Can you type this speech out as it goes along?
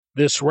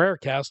This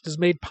Rarecast is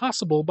made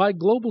possible by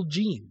Global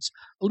Genes,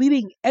 a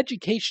leading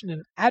education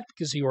and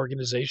advocacy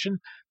organization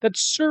that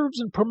serves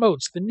and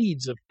promotes the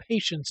needs of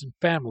patients and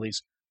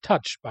families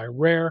touched by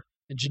rare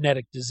and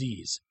genetic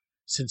disease.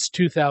 Since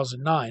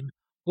 2009,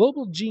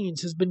 Global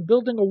Genes has been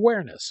building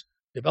awareness,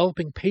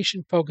 developing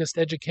patient-focused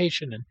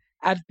education and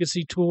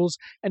advocacy tools,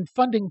 and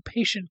funding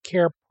patient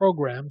care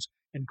programs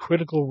and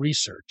critical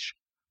research.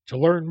 To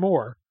learn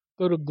more,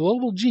 go to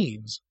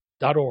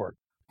globalgenes.org.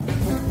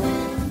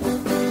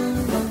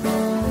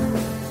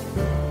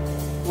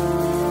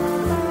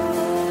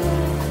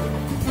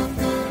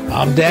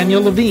 I'm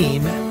Daniel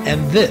Levine,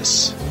 and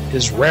this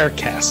is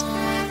Rarecast.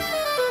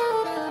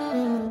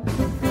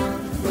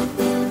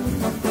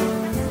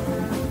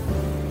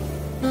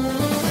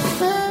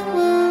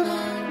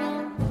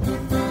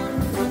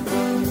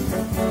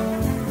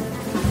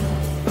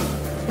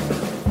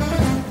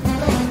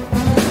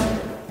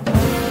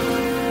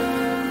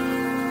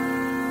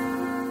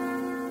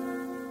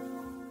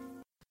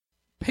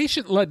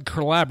 Patient-led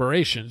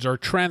collaborations are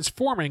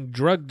transforming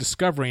drug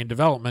discovery and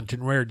development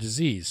in rare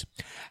disease.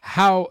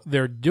 How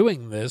they're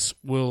doing this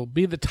will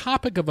be the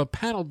topic of a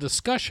panel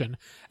discussion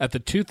at the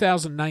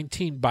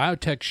 2019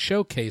 Biotech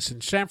Showcase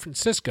in San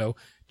Francisco,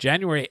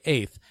 January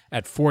 8th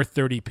at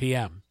 4:30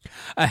 p.m.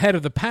 Ahead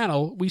of the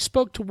panel, we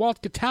spoke to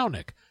Walt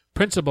Gutownick,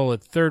 principal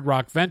at Third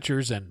Rock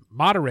Ventures and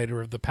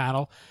moderator of the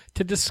panel,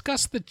 to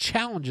discuss the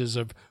challenges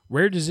of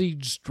rare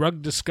disease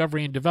drug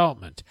discovery and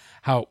development,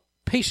 how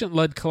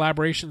patient-led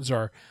collaborations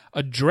are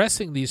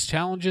addressing these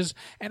challenges,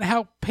 and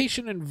how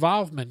patient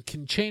involvement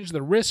can change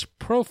the risk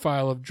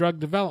profile of drug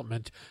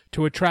development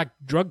to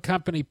attract drug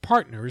company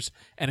partners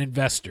and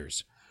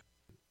investors.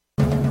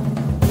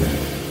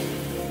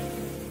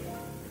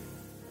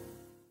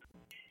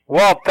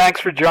 Walt,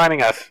 thanks for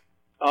joining us.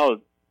 Oh,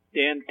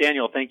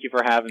 Daniel, thank you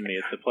for having me.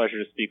 It's a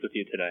pleasure to speak with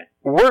you today.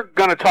 We're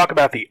going to talk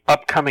about the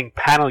upcoming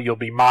panel you'll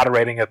be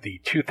moderating at the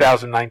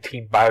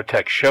 2019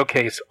 Biotech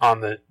Showcase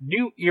on the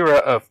new era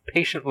of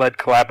patient-led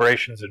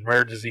collaborations in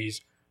rare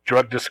disease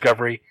drug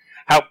discovery,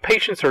 how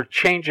patients are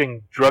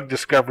changing drug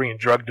discovery and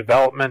drug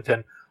development,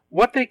 and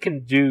what they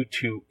can do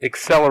to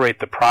accelerate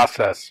the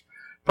process.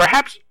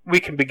 Perhaps we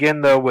can begin,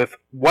 though, with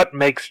what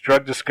makes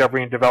drug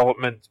discovery and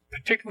development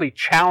particularly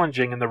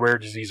challenging in the rare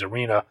disease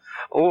arena.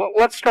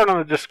 Let's start on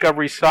the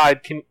discovery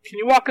side. Can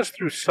you walk us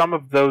through some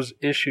of those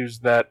issues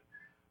that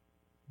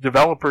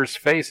developers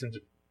face in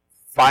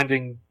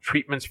finding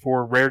treatments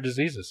for rare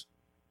diseases?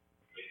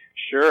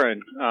 Sure,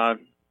 and I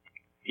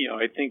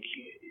think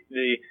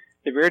the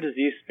rare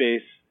disease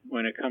space,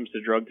 when it comes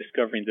to drug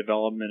discovery and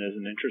development, is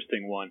an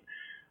interesting one.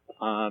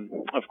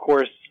 Of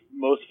course,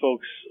 most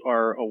folks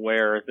are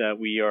aware that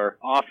we are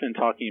often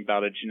talking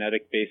about a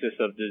genetic basis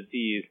of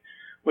disease,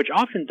 which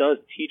often does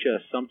teach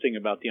us something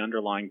about the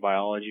underlying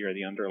biology or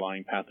the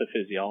underlying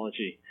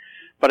pathophysiology.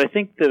 But I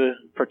think the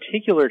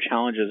particular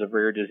challenges of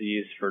rare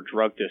disease for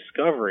drug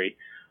discovery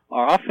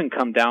are often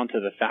come down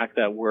to the fact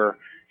that we're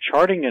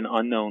charting an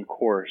unknown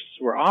course.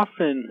 We're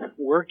often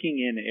working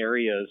in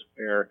areas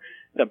where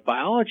the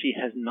biology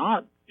has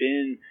not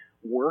been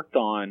worked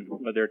on,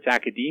 whether it's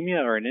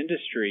academia or an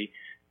industry,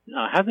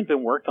 hasn't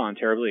been worked on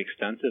terribly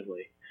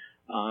extensively.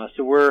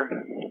 So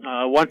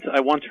I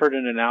once heard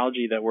an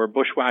analogy that we're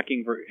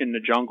bushwhacking in the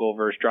jungle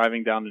versus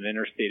driving down an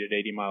interstate at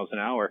 80 miles an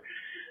hour.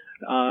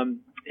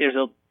 There's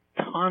a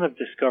ton of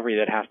discovery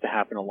that has to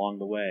happen along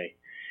the way.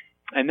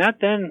 And that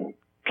then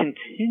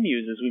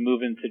continues as we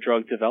move into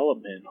drug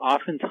development.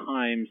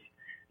 Oftentimes,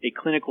 a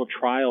clinical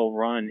trial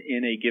run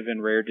in a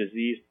given rare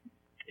disease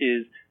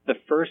is the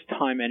first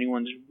time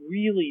anyone's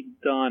really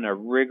done a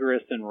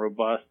rigorous and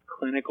robust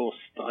clinical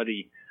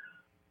study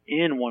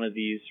in one of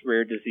these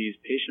rare disease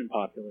patient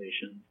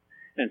populations.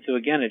 And so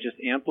again, it just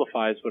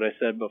amplifies what I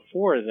said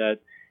before, that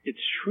it's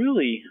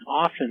truly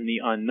often the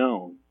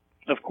unknown.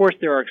 Of course,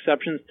 there are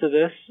exceptions to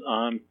this.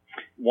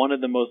 One of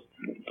the most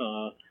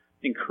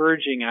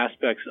encouraging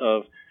aspects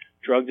of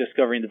drug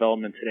discovery and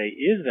development today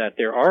is that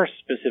there are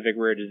specific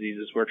rare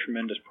diseases where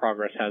tremendous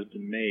progress has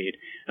been made.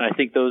 And I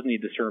think those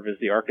need to serve as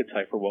the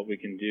archetype for what we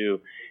can do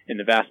in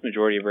the vast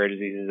majority of rare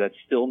diseases that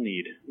still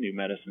need new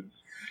medicines.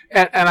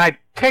 And I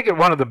take it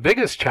one of the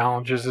biggest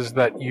challenges is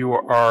that you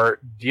are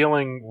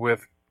dealing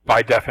with,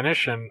 by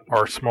definition,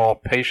 are small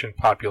patient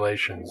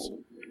populations.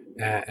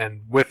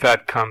 And with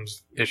that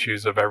comes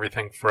issues of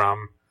everything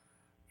from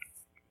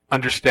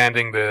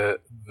understanding the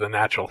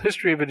natural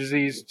history of a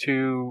disease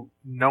to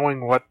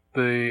knowing what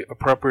the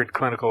appropriate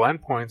clinical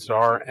endpoints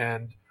are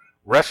and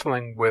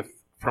wrestling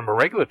with, from a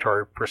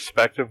regulatory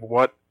perspective,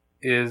 what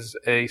is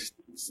a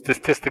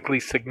statistically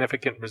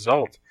significant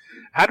result.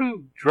 How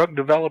do drug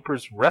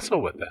developers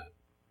wrestle with that?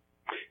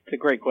 It's a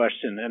great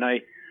question, and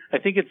I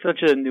think it's I have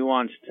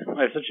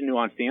such a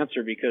nuanced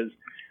answer because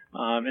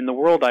in the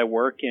world I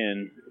work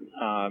in,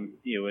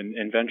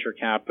 in venture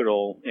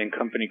capital and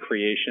company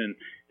creation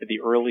at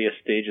the earliest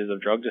stages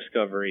of drug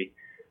discovery,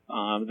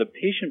 the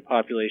patient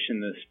population,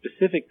 the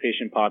specific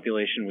patient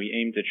population we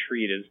aim to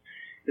treat is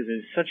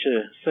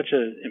such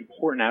an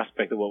important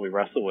aspect of what we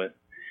wrestle with.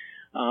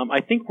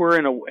 I think we're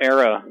in an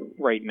era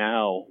right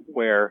now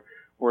where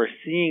we're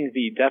seeing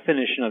the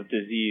definition of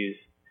disease,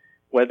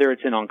 whether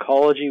it's in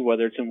oncology,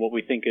 whether it's in what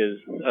we think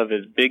of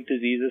as big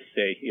diseases,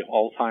 say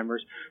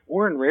Alzheimer's,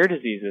 or in rare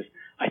diseases.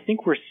 I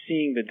think we're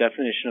seeing the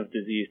definition of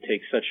disease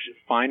take such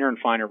finer and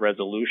finer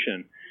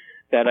resolution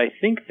that I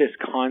think this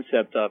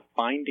concept of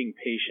finding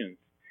patients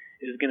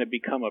is going to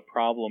become a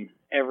problem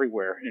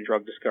everywhere in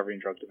drug discovery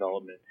and drug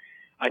development.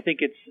 I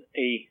think it's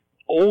a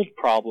old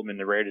problem in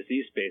the rare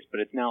disease space, but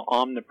it's now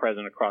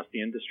omnipresent across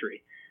the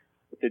industry.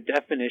 The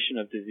definition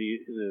of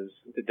diseases,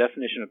 the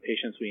definition of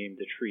patients we aim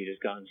to treat has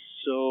gotten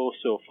so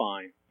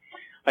fine.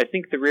 I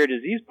think the rare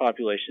disease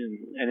population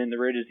and in the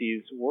rare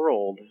disease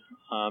world,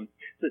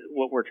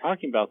 what we're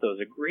talking about, though,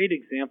 is a great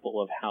example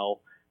of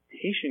how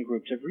patient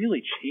groups have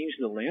really changed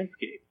the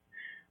landscape.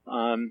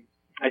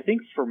 I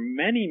think for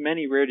many,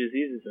 many rare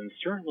diseases, and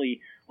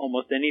certainly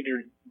almost any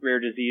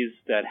rare disease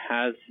that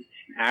has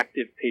an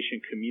active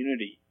patient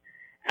community,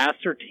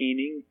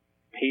 ascertaining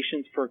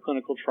patients for a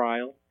clinical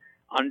trial,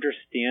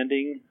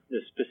 understanding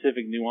the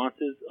specific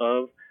nuances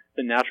of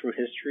the natural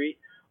history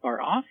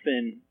are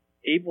often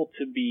able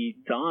to be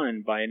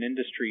done by an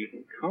industry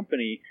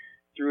company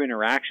through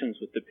interactions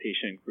with the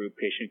patient group,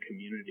 patient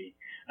community.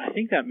 I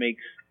think that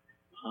makes,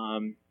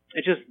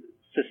 it just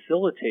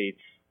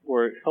facilitates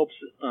or helps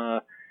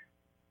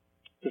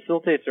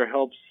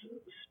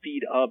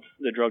speed up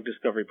the drug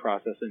discovery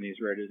process in these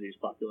rare disease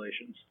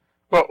populations.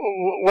 Well,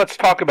 let's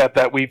talk about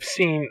that. We've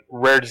seen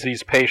rare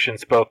disease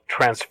patients both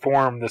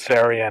transform this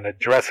area and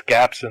address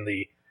gaps in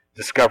the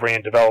discovery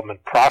and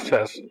development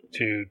process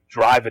to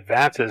drive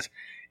advances.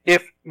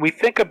 If we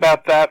think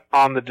about that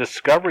on the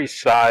discovery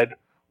side,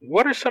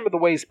 what are some of the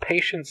ways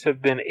patients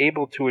have been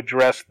able to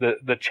address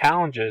the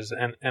challenges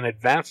and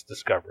advance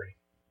discovery?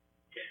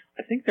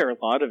 I think there are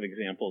a lot of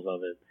examples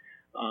of it.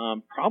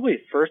 Probably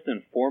first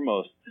and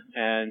foremost,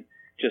 and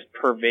just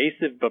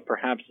pervasive but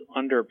perhaps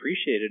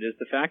underappreciated, is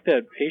the fact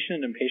that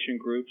patient and patient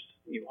groups,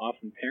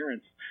 often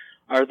parents,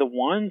 are the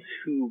ones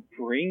who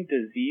bring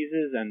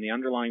diseases and the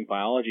underlying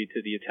biology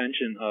to the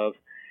attention of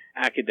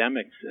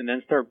academics and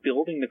then start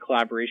building the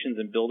collaborations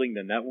and building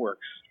the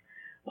networks.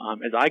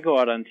 As I go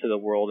out into the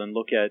world and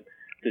look at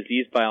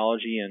disease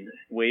biology and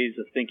ways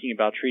of thinking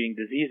about treating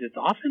disease, it's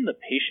often the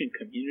patient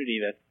community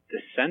that's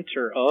the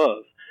center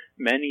of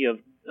many of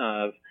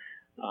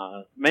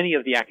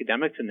the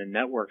academics and the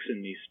networks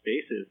in these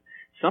spaces.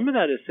 Some of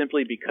that is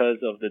simply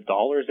because of the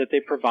dollars that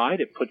they provide.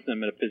 It puts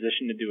them in a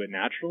position to do it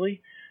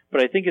naturally.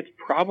 But I think it's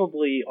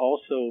probably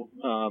also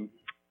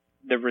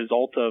the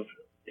result of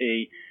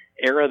a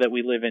era that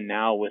we live in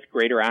now with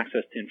greater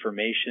access to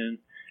information,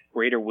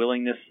 greater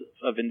willingness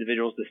of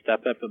individuals to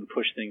step up and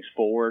push things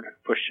forward,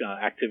 push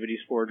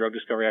activities forward, drug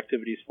discovery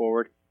activities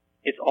forward.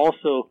 It's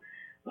also,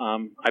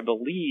 I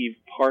believe,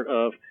 part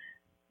of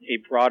a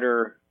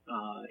broader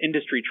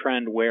industry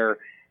trend where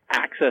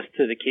access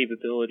to the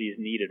capabilities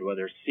needed,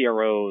 whether it's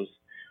CROs,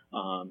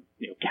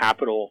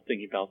 capital,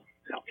 thinking about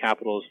how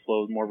capital has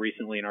flowed more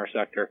recently in our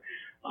sector.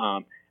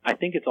 I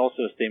think it's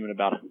also a statement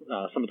about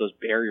some of those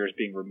barriers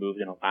being removed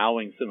and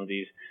allowing some of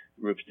these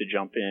groups to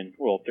jump in,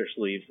 roll up their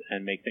sleeves,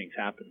 and make things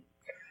happen.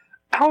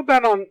 How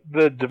about on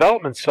the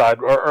development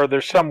side? Are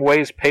there some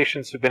ways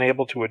patients have been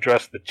able to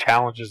address the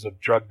challenges of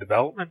drug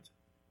development?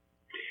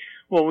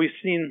 Well, we've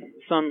seen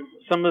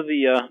some of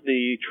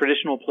the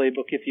traditional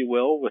playbook, if you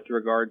will, with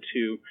regard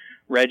to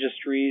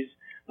registries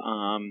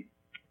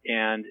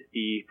and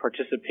the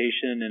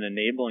participation and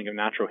enabling of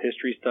natural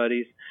history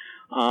studies.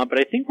 But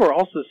I think we're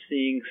also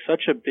seeing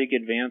such a big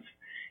advance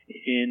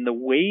in the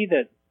way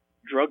that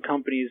drug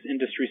companies,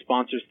 industry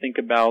sponsors think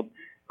about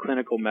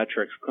clinical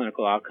metrics,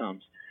 clinical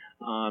outcomes.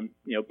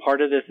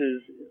 Part of this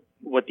is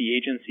what the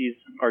agencies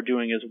are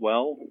doing as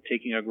well,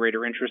 taking a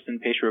greater interest in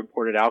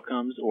patient-reported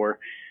outcomes or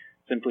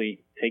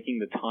simply taking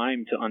the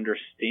time to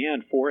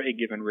understand for a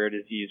given rare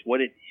disease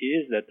what it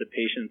is that the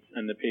patients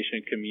and the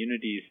patient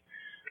communities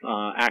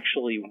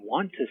actually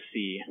want to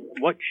see.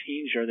 What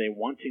change are they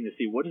wanting to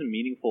see? What is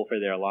meaningful for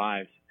their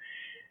lives?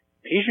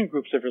 Patient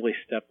groups have really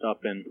stepped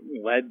up and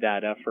led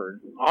that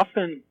effort.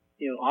 Often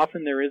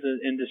there is an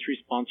industry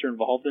sponsor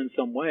involved in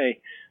some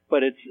way,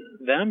 but it's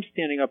them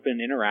standing up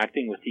and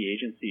interacting with the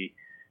agency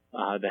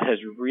that has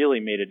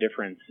really made a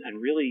difference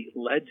and really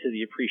led to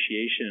the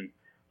appreciation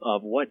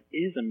of what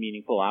is a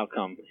meaningful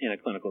outcome in a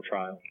clinical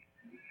trial.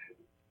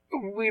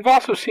 We've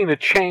also seen a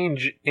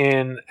change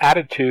in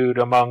attitude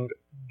among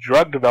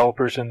drug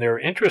developers and their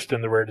interest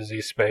in the rare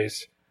disease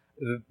space.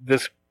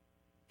 This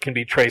can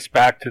be traced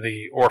back to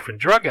the Orphan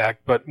Drug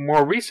Act, but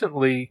more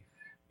recently,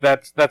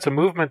 that's a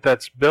movement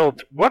that's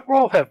built. What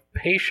role have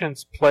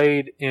patients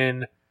played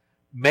in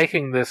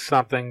making this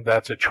something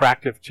that's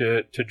attractive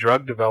to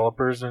drug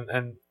developers,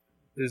 and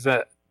is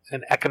that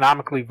an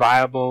economically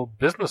viable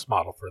business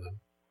model for them?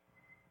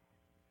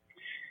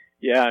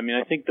 Yeah,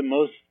 I think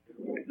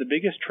the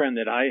biggest trend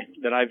that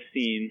I've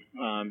seen,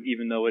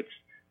 even though it's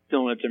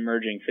still in its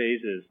emerging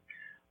phases,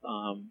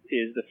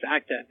 is the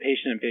fact that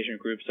patient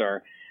groups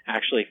are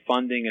actually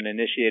funding and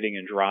initiating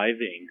and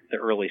driving the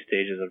early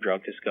stages of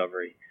drug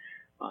discovery.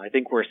 I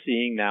think we're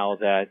seeing now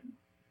that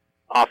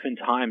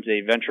oftentimes a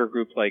venture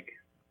group like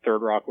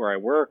Third Rock where I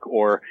work,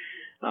 or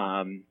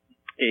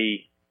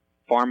a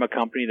pharma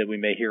company that we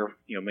may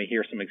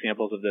hear some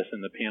examples of this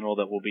in the panel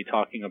that we'll be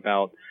talking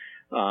about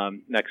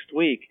next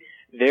week.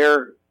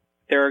 There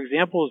are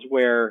examples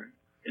where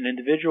an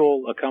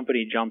individual, a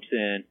company jumps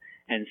in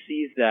and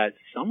sees that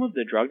some of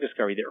the drug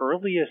discovery, the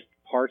earliest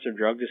parts of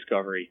drug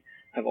discovery,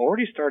 have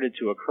already started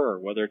to occur,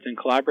 whether it's in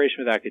collaboration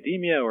with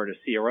academia or the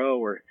CRO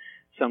or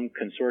some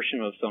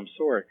consortium of some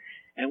sort.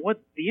 And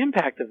what the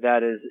impact of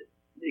that is,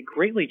 it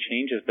greatly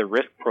changes the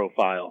risk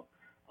profile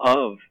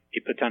of a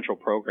potential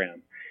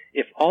program.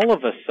 If all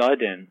of a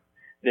sudden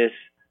this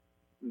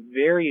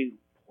very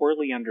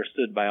poorly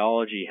understood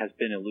biology has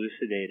been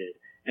elucidated,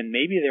 and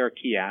maybe there are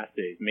key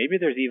assays, maybe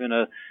there's even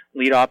a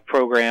lead-op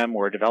program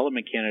or a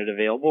development candidate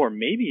available, or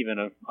maybe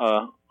even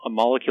a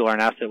molecule or an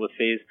asset with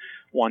phase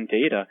 1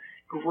 data,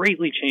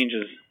 greatly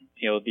changes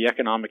the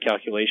economic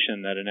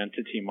calculation that an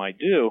entity might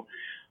do.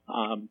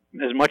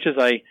 As much as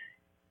I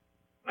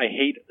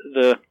hate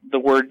the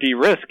word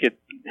de-risk, it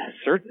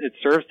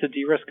serves to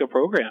de-risk a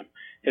program.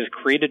 It has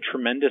created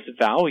tremendous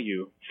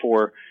value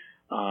for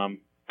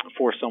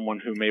someone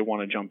who may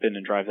want to jump in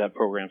and drive that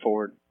program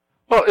forward.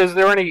 Well, is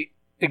there any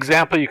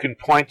example you can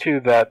point to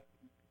that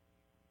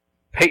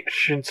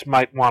patients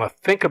might want to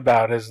think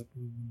about as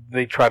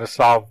they try to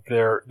solve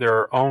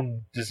their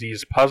own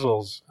disease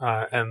puzzles,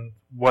 and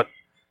what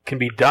can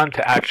be done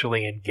to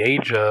actually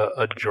engage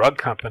a drug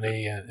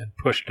company and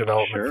push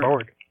development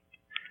forward?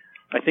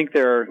 I think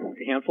there are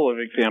a handful of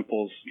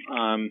examples.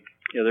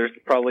 There's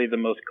probably the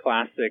most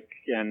classic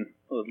and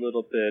a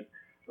little bit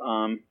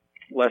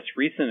less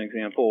recent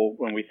example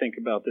when we think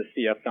about the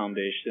CF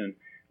Foundation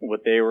and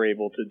what they were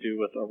able to do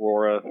with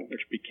Aurora,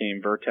 which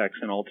became Vertex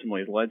and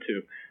ultimately led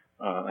to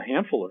a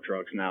handful of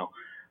drugs now.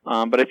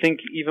 But I think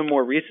even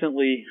more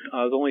recently, it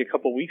was only a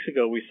couple weeks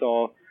ago, we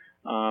saw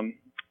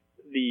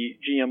the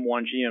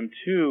GM1,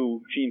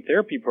 GM2 gene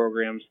therapy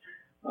programs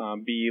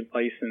be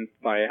licensed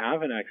by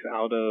Avonex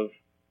out of,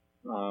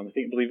 I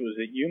believe it was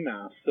at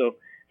UMass. So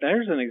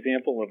there's an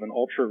example of an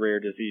ultra-rare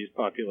disease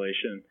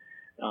population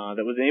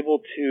that was able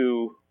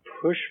to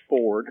push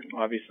forward,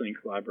 obviously in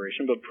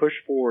collaboration, but push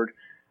forward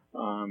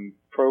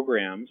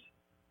programs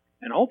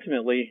and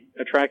ultimately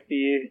attract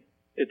the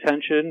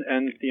attention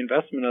and the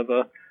investment of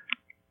a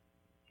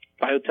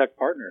biotech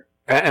partner.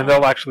 And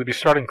they'll actually be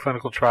starting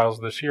clinical trials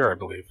this year, I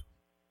believe.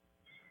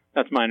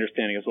 That's my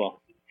understanding as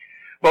well.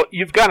 Well,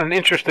 you've got an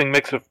interesting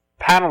mix of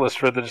panelists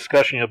for the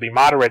discussion you'll be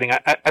moderating.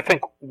 I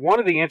think one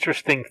of the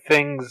interesting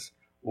things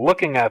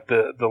looking at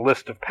the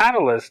list of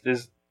panelists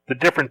is the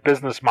different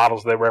business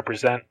models they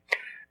represent.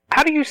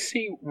 How do you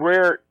see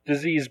rare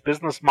disease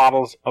business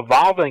models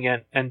evolving,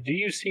 and do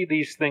you see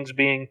these things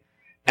being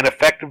an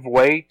effective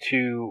way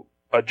to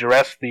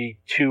address the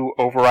two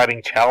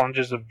overriding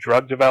challenges of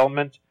drug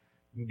development,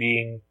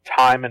 being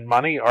time and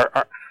money?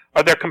 Are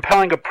there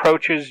compelling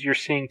approaches you're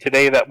seeing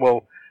today that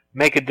will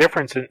make a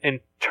difference in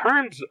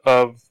terms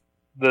of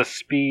the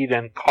speed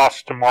and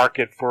cost to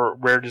market for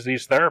rare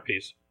disease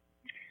therapies?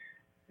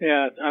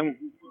 Yeah,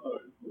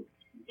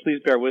 please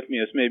bear with me.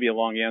 This may be a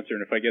long answer,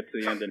 and if I get to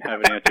the end and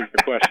haven't answered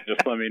your question,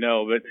 just let me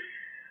know. But,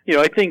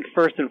 I think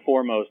first and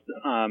foremost,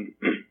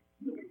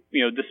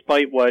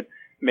 despite what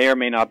may or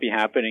may not be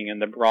happening in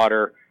the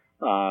broader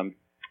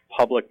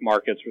public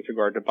markets with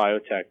regard to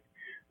biotech,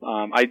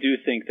 I do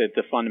think that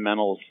the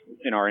fundamentals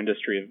in our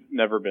industry have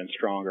never been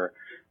stronger.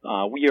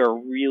 We are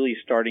really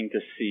starting to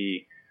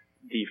see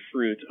the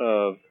fruit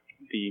of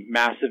the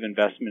massive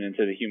investment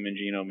into the human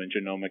genome and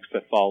genomics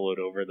that followed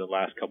over the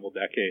last couple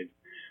decades.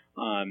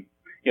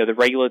 The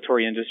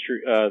regulatory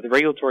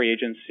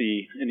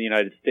agency in the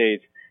United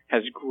States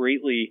has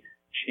greatly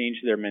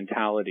changed their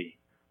mentality.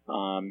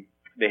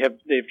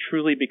 They've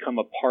truly become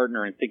a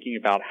partner in thinking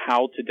about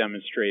how to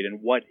demonstrate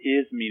and what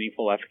is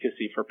meaningful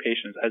efficacy for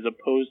patients, as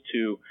opposed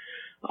to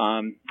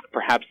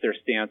perhaps their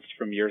stance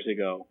from years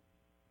ago.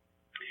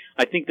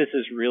 I think this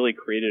has really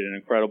created an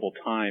incredible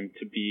time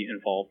to be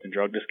involved in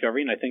drug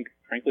discovery, and I think,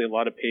 frankly, a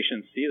lot of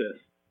patients see this.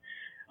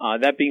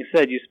 That being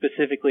said, you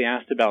specifically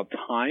asked about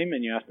time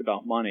and you asked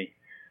about money.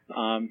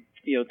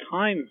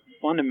 Time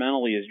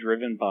fundamentally is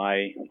driven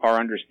by our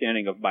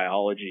understanding of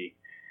biology,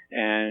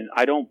 and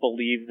I don't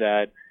believe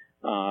that.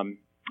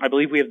 I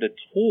believe we have the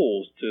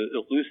tools to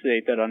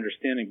elucidate that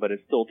understanding, but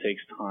it still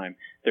takes time.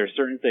 There are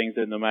certain things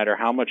that no matter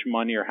how much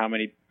money or how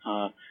many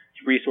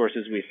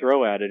resources we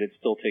throw at it, it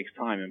still takes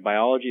time. And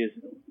biology is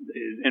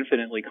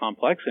infinitely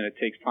complex, and it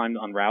takes time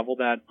to unravel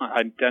that,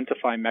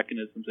 identify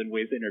mechanisms and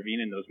ways to intervene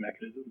in those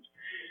mechanisms.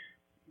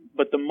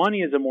 But the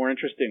money is a more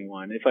interesting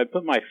one. If I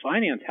put my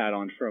finance hat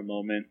on for a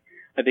moment,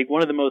 I think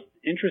one of the most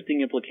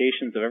interesting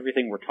implications of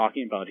everything we're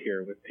talking about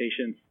here with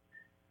patients,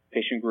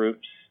 patient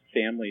groups,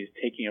 families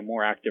taking a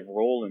more active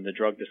role in the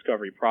drug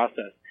discovery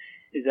process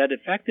is that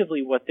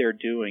effectively what they're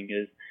doing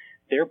is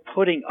they're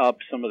putting up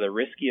some of the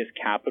riskiest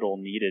capital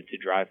needed to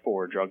drive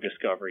forward drug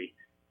discovery.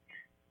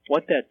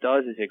 What that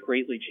does is it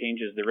greatly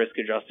changes the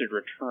risk-adjusted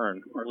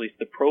return, or at least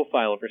the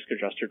profile of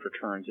risk-adjusted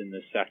returns in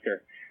this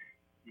sector.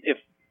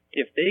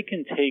 If they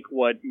can take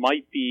what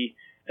might be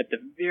at the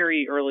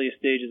very earliest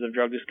stages of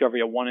drug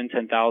discovery a 1 in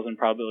 10,000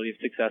 probability of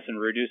success and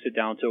reduce it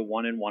down to a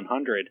 1 in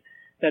 100,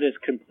 that has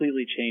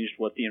completely changed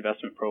what the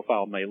investment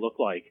profile may look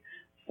like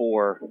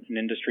for an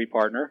industry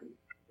partner,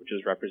 which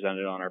is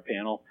represented on our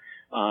panel,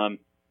 a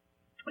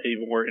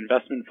more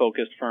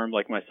investment-focused firm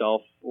like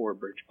myself or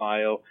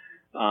BridgeBio.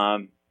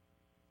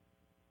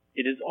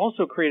 It has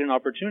also created an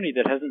opportunity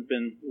that hasn't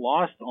been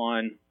lost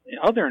on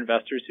other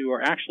investors who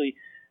are actually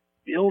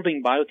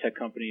building biotech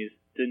companies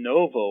de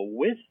novo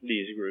with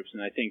these groups.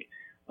 And I think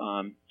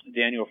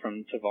Daniel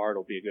from Tavard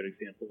will be a good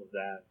example of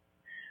that.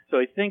 So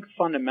I think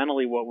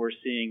fundamentally what we're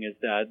seeing is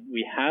that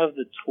we have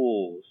the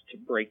tools to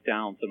break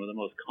down some of the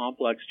most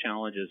complex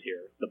challenges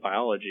here, the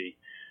biology.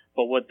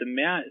 But what the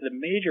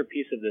major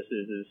piece of this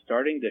is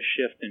starting to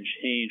shift and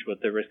change what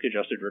the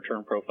risk-adjusted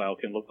return profile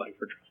can look like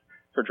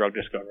for drug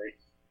discovery.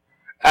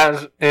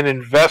 As an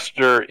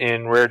investor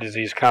in rare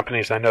disease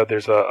companies, I know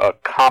there's a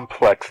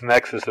complex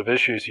nexus of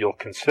issues you'll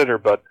consider,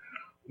 but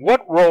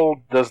what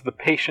role does the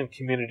patient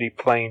community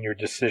play in your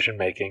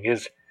decision-making?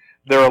 Is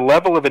there a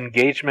level of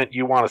engagement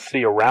you want to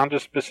see around a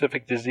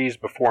specific disease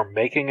before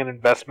making an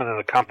investment in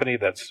a company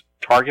that's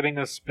targeting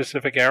a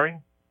specific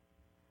area?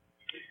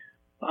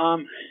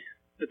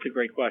 That's a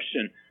great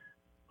question.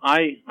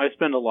 I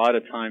spend a lot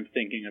of time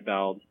thinking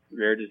about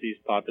rare disease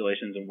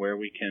populations and where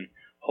we can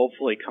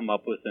hopefully come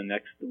up with the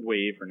next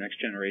wave or next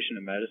generation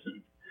of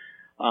medicine.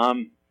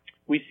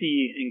 We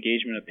see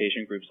engagement of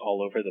patient groups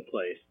all over the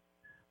place.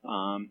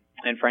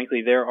 And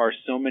frankly, there are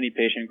so many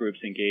patient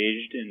groups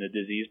engaged in the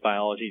disease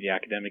biology, the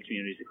academic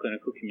communities, the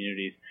clinical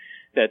communities,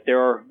 that there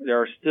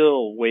are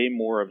still way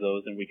more of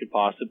those than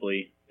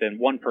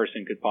one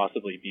person could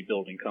possibly be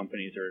building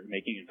companies or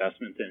making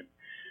investments in.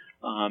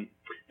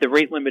 The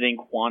rate limiting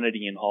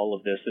quantity in all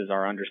of this is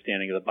our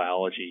understanding of the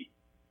biology,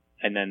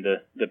 and then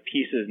the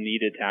pieces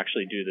needed to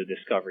actually do the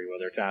discovery,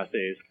 whether it's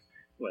assays,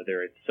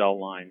 whether it's cell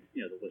lines,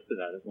 the list of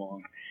that is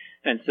long.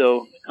 And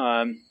so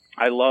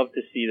I love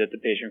to see that the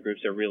patient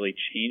groups are really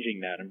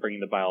changing that and bringing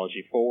the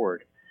biology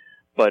forward.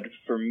 But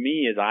for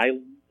me, as I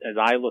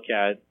look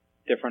at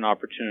different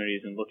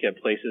opportunities and look at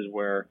places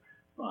where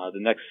the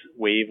next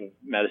wave of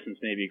medicines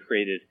may be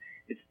created,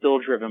 it's still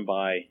driven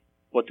by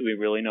what do we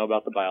really know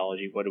about the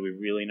biology? What do we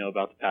really know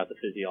about the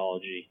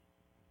pathophysiology?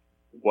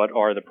 What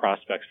are the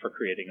prospects for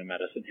creating a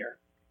medicine here?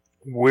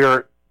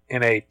 We're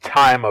in a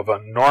time of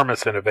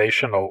enormous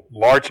innovation. A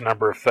large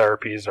number of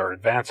therapies are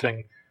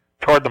advancing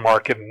toward the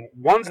market, and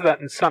ones that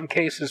in some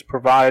cases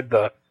provide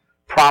the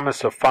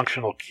promise of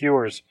functional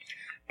cures.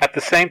 At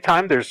the same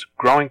time, there's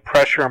growing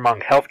pressure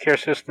among healthcare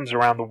systems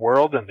around the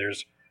world, and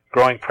there's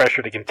growing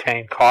pressure to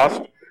contain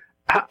cost.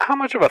 How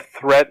much of a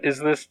threat is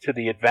this to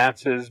the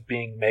advances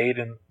being made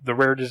in the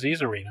rare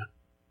disease arena?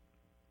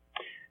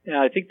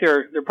 Yeah, I think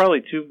there are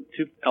probably two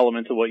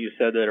elements of what you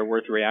said that are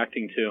worth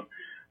reacting to.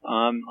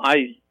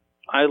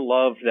 I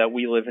love that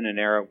we live in an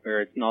era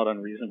where it's not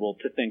unreasonable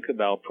to think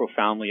about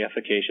profoundly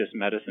efficacious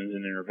medicines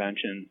and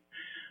interventions.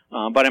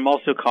 But I'm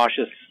also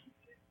cautious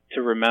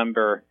to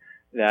remember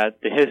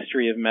that the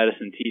history of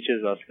medicine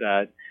teaches us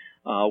that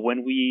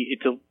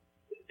the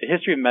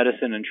history of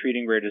medicine and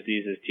treating rare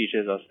diseases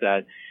teaches us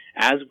that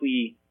as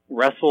we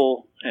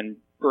wrestle with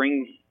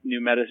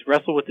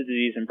the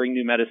disease and bring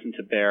new medicine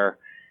to bear,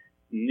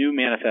 new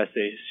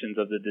manifestations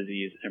of the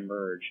disease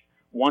emerge.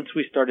 Once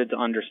we started to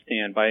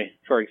understand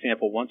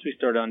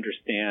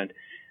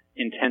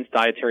intense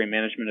dietary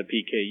management of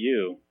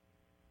PKU,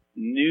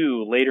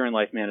 new later in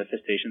life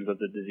manifestations of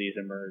the disease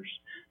emerged.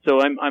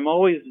 So I'm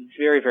always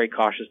very, very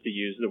cautious to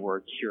use the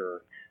word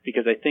cure,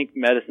 because I think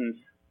medicines,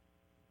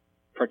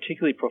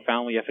 particularly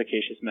profoundly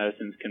efficacious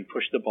medicines, can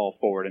push the ball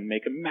forward and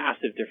make a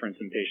massive difference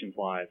in patients'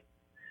 lives.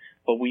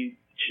 But we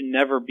should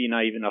never be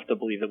naive enough to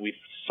believe that we've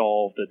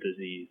solved the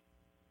disease.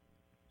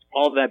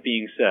 All that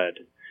being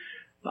said,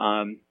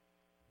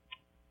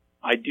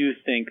 I do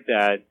think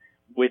that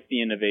with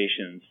the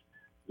innovations,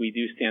 we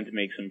do stand to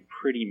make some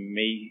pretty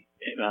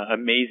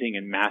amazing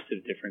and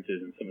massive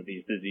differences in some of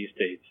these disease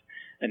states.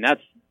 And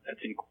that's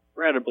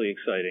incredibly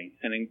exciting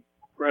and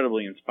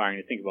incredibly inspiring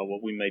to think about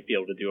what we might be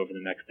able to do over the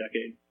next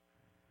decade.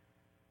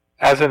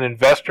 As an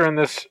investor in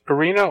this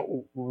arena,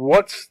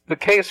 what's the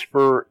case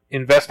for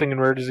investing in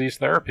rare disease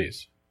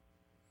therapies?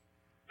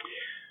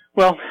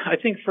 Well, I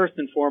think first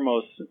and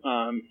foremost,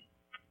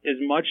 as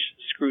much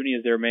scrutiny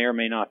as there may or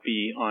may not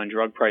be on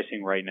drug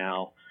pricing right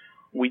now,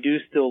 we do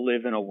still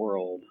live in a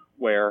world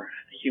where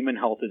human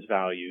health is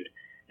valued,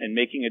 and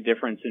making a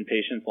difference in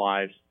patients'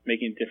 lives,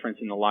 making a difference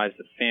in the lives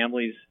of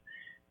families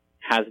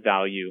has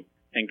value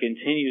and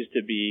continues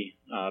to be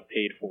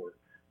paid for.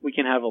 We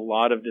can have a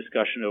lot of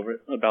discussion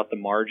about the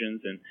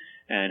margins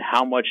and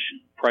how much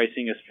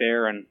pricing is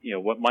fair and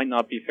what might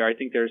not be fair. I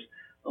think there's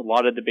a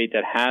lot of debate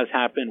that has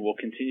happened, will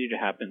continue to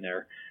happen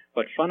there.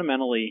 But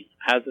fundamentally,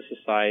 as a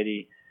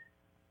society,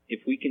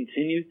 if we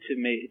continue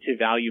to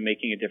value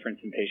making a difference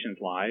in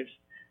patients' lives,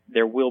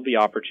 there will be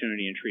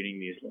opportunity in treating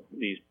these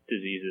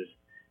diseases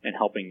and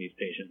helping these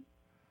patients.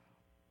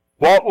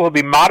 Walt will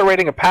be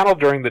moderating a panel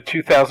during the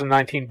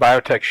 2019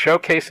 Biotech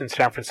Showcase in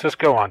San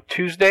Francisco on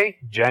Tuesday,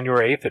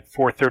 January 8th at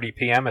 4:30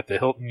 p.m. at the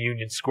Hilton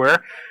Union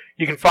Square.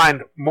 You can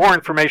find more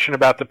information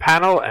about the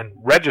panel and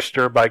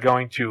register by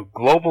going to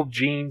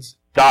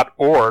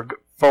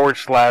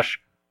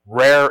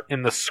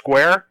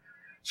globalgenes.org/rare-in-the-square.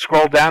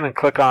 Scroll down and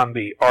click on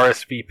the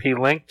RSVP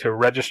link to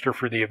register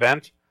for the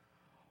event.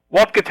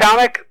 Walt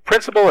Gotownik,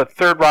 Principal at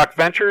Third Rock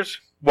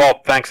Ventures.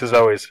 Walt, thanks as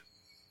always.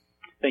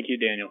 Thank you,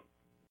 Daniel.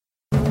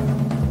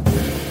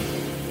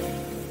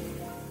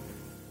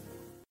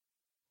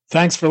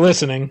 Thanks for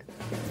listening.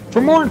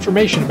 For more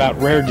information about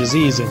rare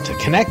disease and to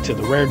connect to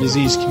the rare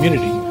disease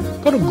community,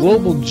 go to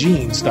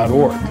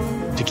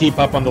globalgenes.org. To keep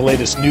up on the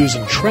latest news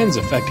and trends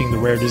affecting the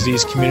rare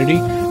disease community,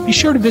 be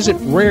sure to visit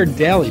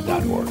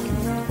raredaily.org.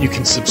 You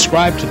can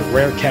subscribe to the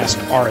Rarecast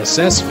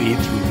RSS feed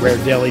through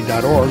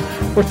raredaily.org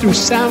or through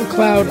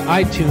SoundCloud,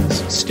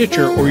 iTunes,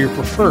 Stitcher, or your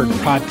preferred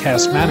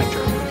podcast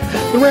manager.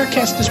 The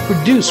Rarecast is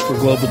produced for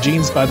Global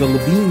Genes by the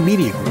Levine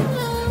Media Group.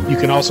 You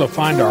can also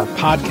find our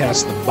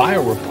podcast, The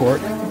Bio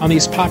Report, on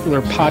these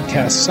popular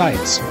podcast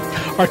sites.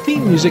 Our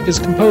theme music is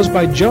composed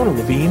by Jonah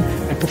Levine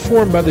and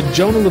performed by the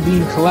Jonah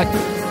Levine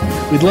Collective.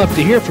 We'd love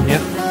to hear from you.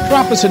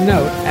 Drop us a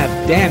note at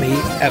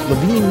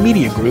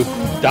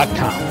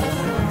danny@levinemediagroup.com.